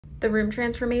the room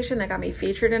transformation that got me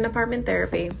featured in apartment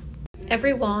therapy.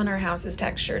 Every wall in our house is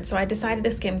textured, so I decided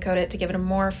to skim coat it to give it a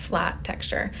more flat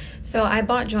texture. So I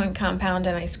bought joint compound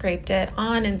and I scraped it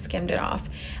on and skimmed it off.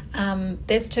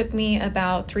 This took me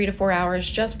about 3 to 4 hours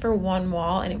just for one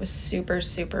wall, and it was super,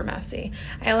 super messy.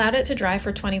 I allowed it to dry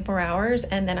for 24 hours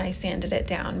and then I sanded it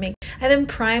down. I then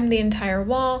primed the entire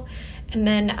wall, and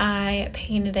then I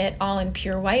painted it all in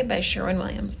pure white by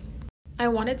Sherwin-Williams. I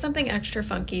wanted something extra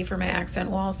funky for my accent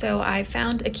wall, so I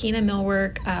found Akina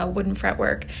Millwork wooden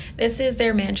fretwork. This is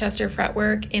their Manchester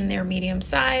fretwork in their medium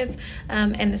size,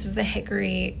 and this is the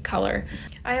hickory color.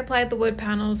 I applied the wood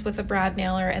panels with a brad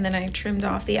nailer, and then I trimmed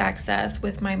off the excess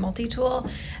with my multi-tool.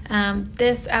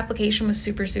 This application was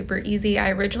super, super easy.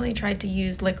 I originally tried to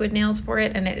use liquid nails for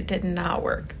it, and it did not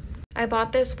work. I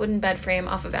bought this wooden bed frame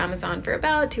off of Amazon for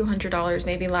about $200,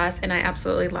 maybe less, and I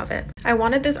absolutely love it. I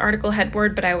wanted this article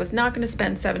headboard, but I was not going to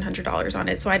spend $700 on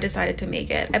it, so I decided to make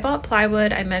it. I bought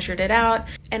plywood, I measured it out,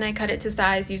 and I cut it to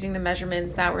size using the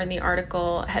measurements that were in the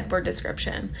article headboard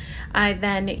description. I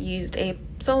then used a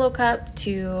solo cup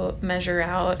to measure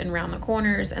out and round the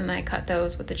corners, and I cut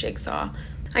those with the jigsaw.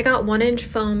 I got 1-inch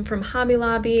foam from Hobby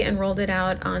Lobby and rolled it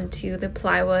out onto the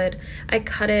plywood. I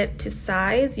cut it to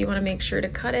size. You want to make sure to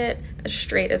cut it as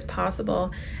straight as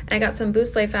possible. And I got some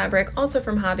boucle fabric also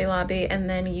from Hobby Lobby, and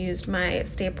then used my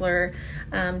stapler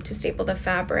to staple the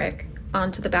fabric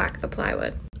onto the back of the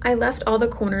plywood. I left all the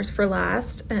corners for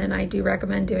last, and I do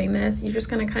recommend doing this. You're just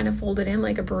going to kind of fold it in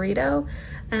like a burrito,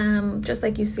 just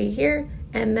like you see here,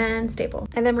 and then staple.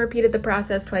 I then repeated the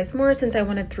process twice more since I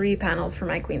wanted 3 panels for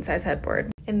my queen size headboard.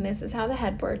 And this is how the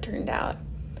headboard turned out.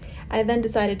 I then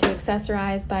decided to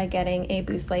accessorize by getting a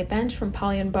boucle bench from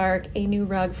Poly & Bark, a new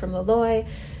rug from Leloy,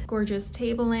 gorgeous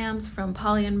table lamps from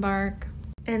Poly & Bark,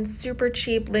 and super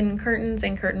cheap linen curtains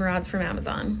and curtain rods from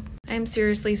Amazon. I'm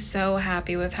seriously so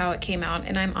happy with how it came out,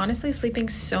 and I'm honestly sleeping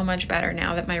so much better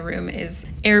now that my room is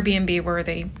Airbnb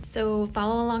worthy. So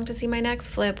follow along to see my next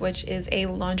flip, which is a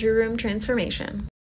laundry room transformation.